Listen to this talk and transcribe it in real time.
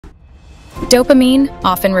Dopamine,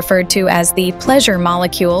 often referred to as the pleasure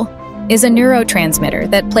molecule, is a neurotransmitter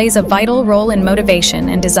that plays a vital role in motivation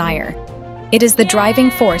and desire. It is the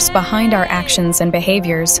driving force behind our actions and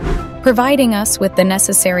behaviors, providing us with the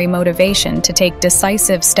necessary motivation to take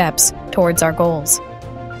decisive steps towards our goals.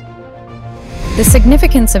 The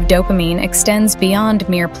significance of dopamine extends beyond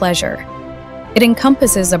mere pleasure. It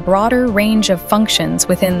encompasses a broader range of functions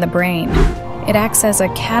within the brain. It acts as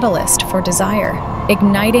a catalyst for desire,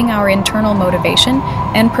 igniting our internal motivation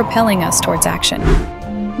and propelling us towards action.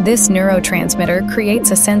 This neurotransmitter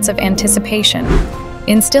creates a sense of anticipation,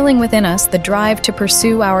 instilling within us the drive to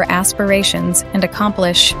pursue our aspirations and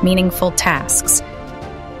accomplish meaningful tasks.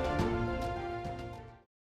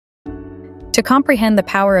 To comprehend the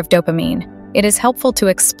power of dopamine, it is helpful to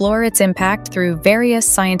explore its impact through various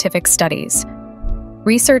scientific studies.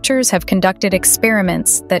 Researchers have conducted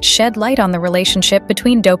experiments that shed light on the relationship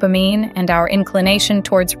between dopamine and our inclination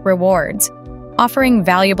towards rewards, offering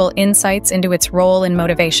valuable insights into its role in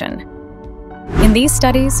motivation. In these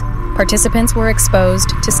studies, participants were exposed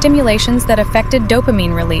to stimulations that affected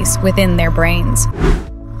dopamine release within their brains.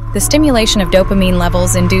 The stimulation of dopamine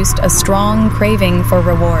levels induced a strong craving for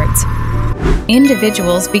rewards.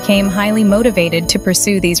 Individuals became highly motivated to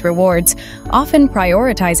pursue these rewards, often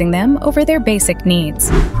prioritizing them over their basic needs.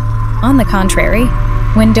 On the contrary,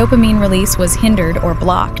 when dopamine release was hindered or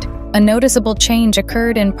blocked, a noticeable change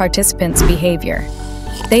occurred in participants' behavior.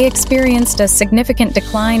 They experienced a significant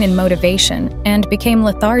decline in motivation and became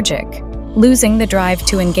lethargic, losing the drive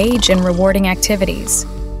to engage in rewarding activities.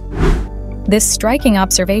 This striking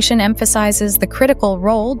observation emphasizes the critical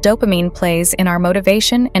role dopamine plays in our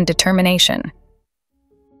motivation and determination.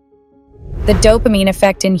 The dopamine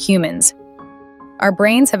effect in humans. Our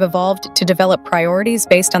brains have evolved to develop priorities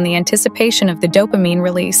based on the anticipation of the dopamine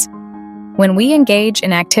release. When we engage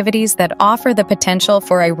in activities that offer the potential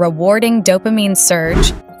for a rewarding dopamine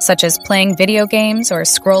surge, such as playing video games or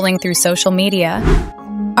scrolling through social media,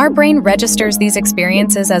 our brain registers these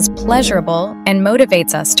experiences as pleasurable and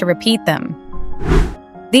motivates us to repeat them.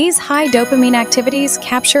 These high dopamine activities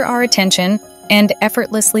capture our attention and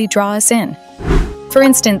effortlessly draw us in. For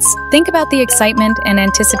instance, think about the excitement and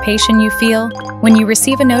anticipation you feel when you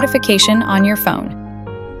receive a notification on your phone.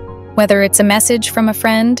 Whether it's a message from a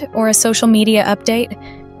friend or a social media update,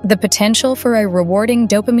 the potential for a rewarding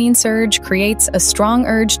dopamine surge creates a strong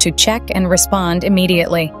urge to check and respond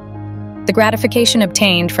immediately. The gratification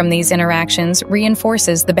obtained from these interactions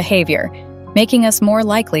reinforces the behavior, making us more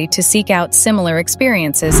likely to seek out similar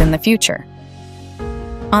experiences in the future.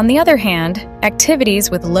 On the other hand, activities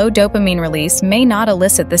with low dopamine release may not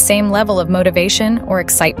elicit the same level of motivation or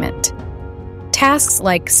excitement. Tasks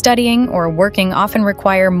like studying or working often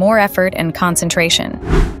require more effort and concentration,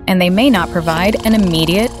 and they may not provide an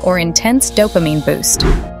immediate or intense dopamine boost.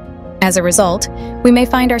 As a result, we may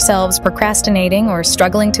find ourselves procrastinating or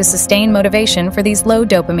struggling to sustain motivation for these low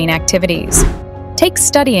dopamine activities. Take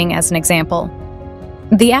studying as an example.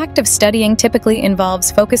 The act of studying typically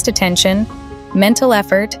involves focused attention, mental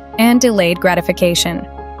effort, and delayed gratification.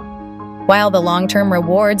 While the long-term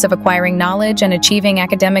rewards of acquiring knowledge and achieving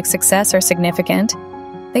academic success are significant,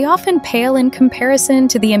 they often pale in comparison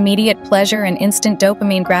to the immediate pleasure and instant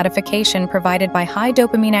dopamine gratification provided by high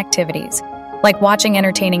dopamine activities, like watching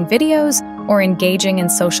entertaining videos or engaging in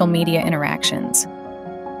social media interactions.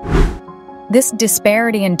 This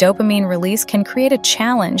disparity in dopamine release can create a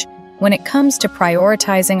challenge when it comes to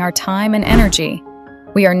prioritizing our time and energy.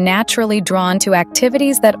 We are naturally drawn to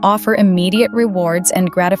activities that offer immediate rewards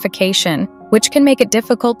and gratification, which can make it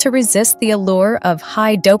difficult to resist the allure of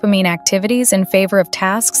high dopamine activities in favor of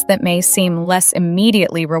tasks that may seem less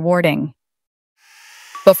immediately rewarding.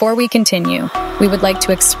 Before we continue, we would like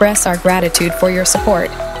to express our gratitude for your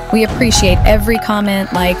support. We appreciate every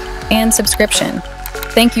comment, like, and subscription.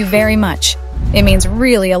 Thank you very much. It means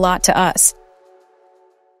really a lot to us.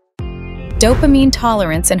 Dopamine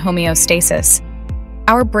tolerance and homeostasis.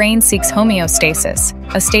 Our brain seeks homeostasis,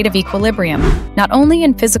 a state of equilibrium, not only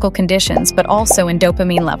in physical conditions but also in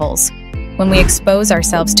dopamine levels. When we expose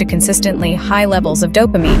ourselves to consistently high levels of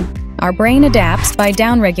dopamine, our brain adapts by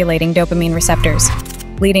downregulating dopamine receptors,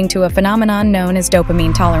 leading to a phenomenon known as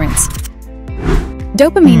dopamine tolerance.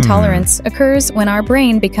 Dopamine tolerance occurs when our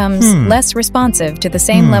brain becomes less responsive to the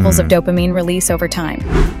same levels of dopamine release over time.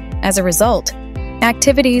 As a result,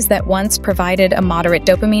 activities that once provided a moderate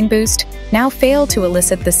dopamine boost now fail to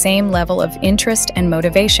elicit the same level of interest and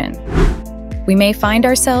motivation. We may find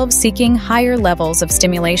ourselves seeking higher levels of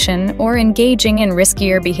stimulation or engaging in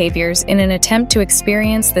riskier behaviors in an attempt to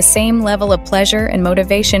experience the same level of pleasure and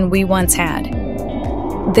motivation we once had.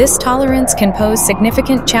 This tolerance can pose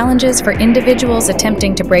significant challenges for individuals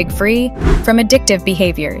attempting to break free from addictive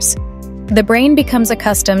behaviors. The brain becomes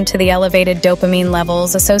accustomed to the elevated dopamine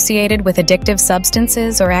levels associated with addictive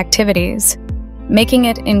substances or activities, making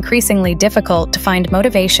it increasingly difficult to find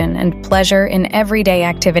motivation and pleasure in everyday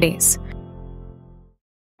activities.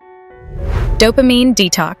 Dopamine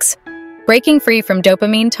detox. Breaking free from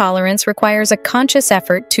dopamine tolerance requires a conscious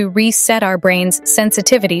effort to reset our brain's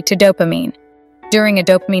sensitivity to dopamine. During a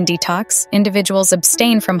dopamine detox, individuals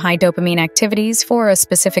abstain from high dopamine activities for a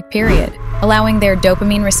specific period, allowing their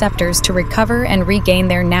dopamine receptors to recover and regain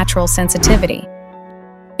their natural sensitivity.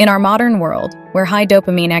 In our modern world, where high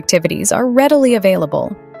dopamine activities are readily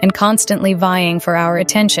available and constantly vying for our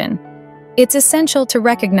attention, it's essential to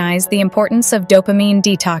recognize the importance of dopamine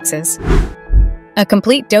detoxes. A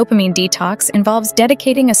complete dopamine detox involves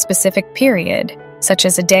dedicating a specific period, such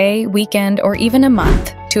as a day, weekend, or even a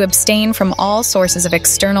month, to abstain from all sources of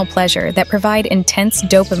external pleasure that provide intense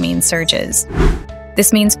dopamine surges.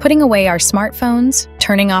 This means putting away our smartphones,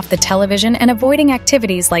 turning off the television, and avoiding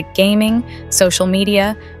activities like gaming, social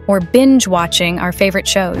media, or binge-watching our favorite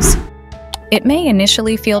shows. It may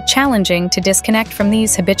initially feel challenging to disconnect from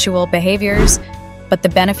these habitual behaviors, but the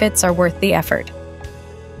benefits are worth the effort.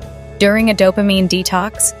 During a dopamine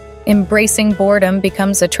detox, embracing boredom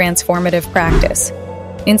becomes a transformative practice.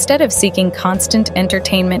 Instead of seeking constant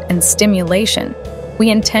entertainment and stimulation, we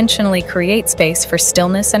intentionally create space for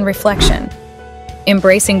stillness and reflection.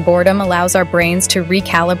 Embracing boredom allows our brains to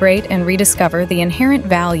recalibrate and rediscover the inherent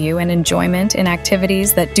value and enjoyment in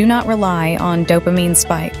activities that do not rely on dopamine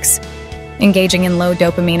spikes. Engaging in low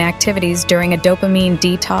dopamine activities during a dopamine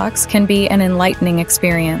detox can be an enlightening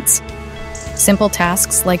experience. Simple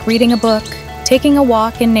tasks like reading a book, taking a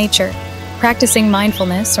walk in nature, practicing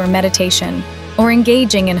mindfulness or meditation, or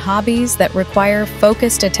engaging in hobbies that require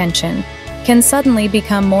focused attention can suddenly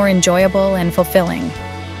become more enjoyable and fulfilling.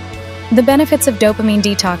 The benefits of dopamine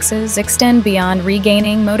detoxes extend beyond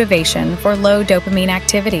regaining motivation for low dopamine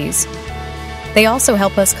activities. They also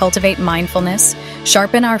help us cultivate mindfulness,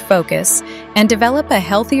 sharpen our focus, and develop a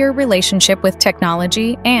healthier relationship with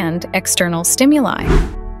technology and external stimuli.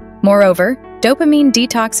 Moreover, dopamine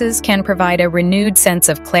detoxes can provide a renewed sense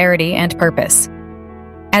of clarity and purpose.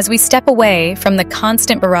 As we step away from the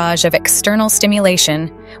constant barrage of external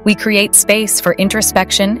stimulation, we create space for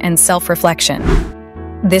introspection and self-reflection.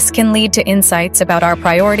 This can lead to insights about our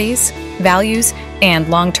priorities, values, and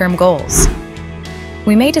long-term goals.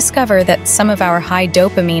 We may discover that some of our high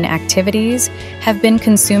dopamine activities have been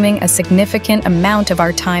consuming a significant amount of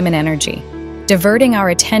our time and energy, diverting our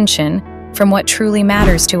attention from what truly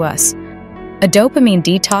matters to us. A dopamine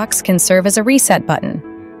detox can serve as a reset button,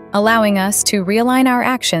 allowing us to realign our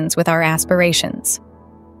actions with our aspirations.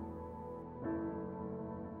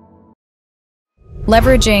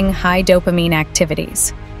 Leveraging high dopamine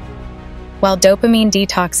activities. While dopamine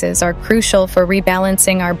detoxes are crucial for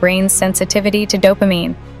rebalancing our brain's sensitivity to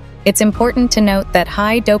dopamine, it's important to note that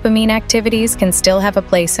high dopamine activities can still have a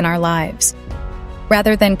place in our lives.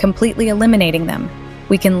 Rather than completely eliminating them,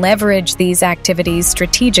 we can leverage these activities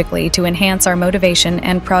strategically to enhance our motivation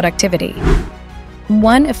and productivity.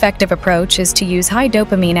 One effective approach is to use high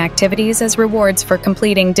dopamine activities as rewards for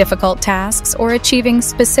completing difficult tasks or achieving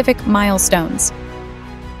specific milestones.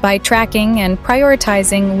 By tracking and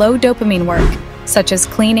prioritizing low dopamine work, such as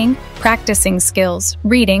cleaning, practicing skills,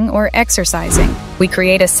 reading, or exercising, we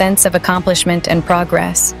create a sense of accomplishment and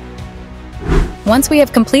progress. Once we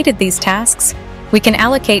have completed these tasks, we can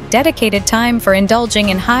allocate dedicated time for indulging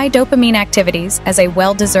in high dopamine activities as a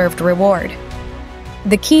well-deserved reward.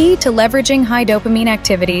 The key to leveraging high dopamine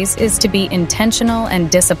activities is to be intentional and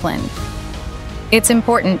disciplined. It's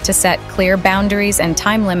important to set clear boundaries and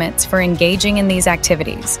time limits for engaging in these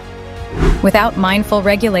activities. Without mindful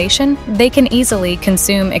regulation, they can easily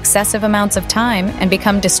consume excessive amounts of time and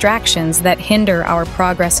become distractions that hinder our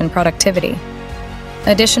progress and productivity.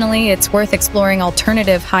 Additionally, it's worth exploring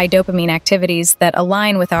alternative high dopamine activities that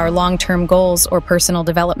align with our long-term goals or personal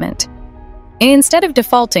development. Instead of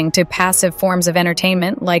defaulting to passive forms of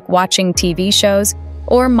entertainment like watching TV shows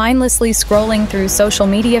or mindlessly scrolling through social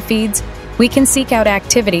media feeds, we can seek out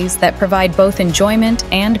activities that provide both enjoyment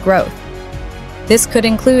and growth. This could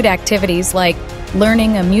include activities like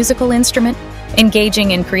learning a musical instrument,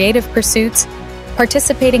 engaging in creative pursuits,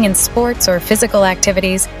 participating in sports or physical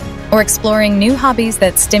activities, or exploring new hobbies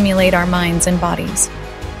that stimulate our minds and bodies.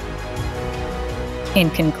 In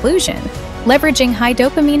conclusion, leveraging high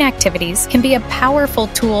dopamine activities can be a powerful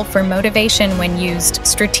tool for motivation when used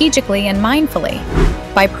strategically and mindfully.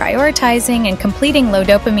 By prioritizing and completing low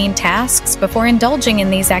dopamine tasks before indulging in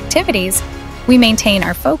these activities, We maintain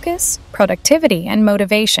our focus, productivity, and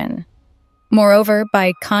motivation. Moreover,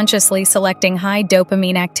 by consciously selecting high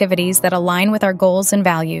dopamine activities that align with our goals and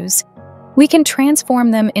values, we can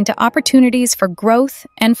transform them into opportunities for growth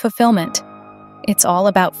and fulfillment. It's all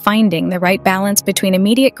about finding the right balance between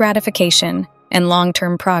immediate gratification and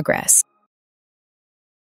long-term progress.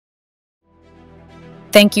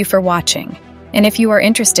 Thank you for watching. And if you are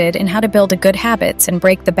interested in how to build good habits and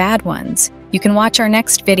break the bad ones, you can watch our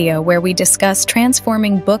next video where we discuss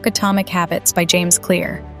Transforming Book Atomic Habits by James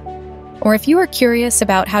Clear. Or if you are curious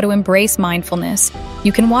about how to embrace mindfulness,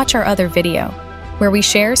 you can watch our other video, where we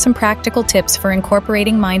share some practical tips for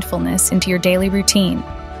incorporating mindfulness into your daily routine.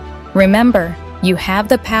 Remember, you have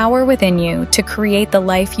the power within you to create the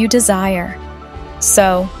life you desire.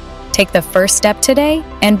 So, take the first step today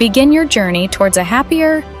and begin your journey towards a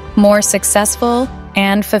happier, more successful,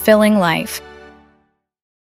 and fulfilling life.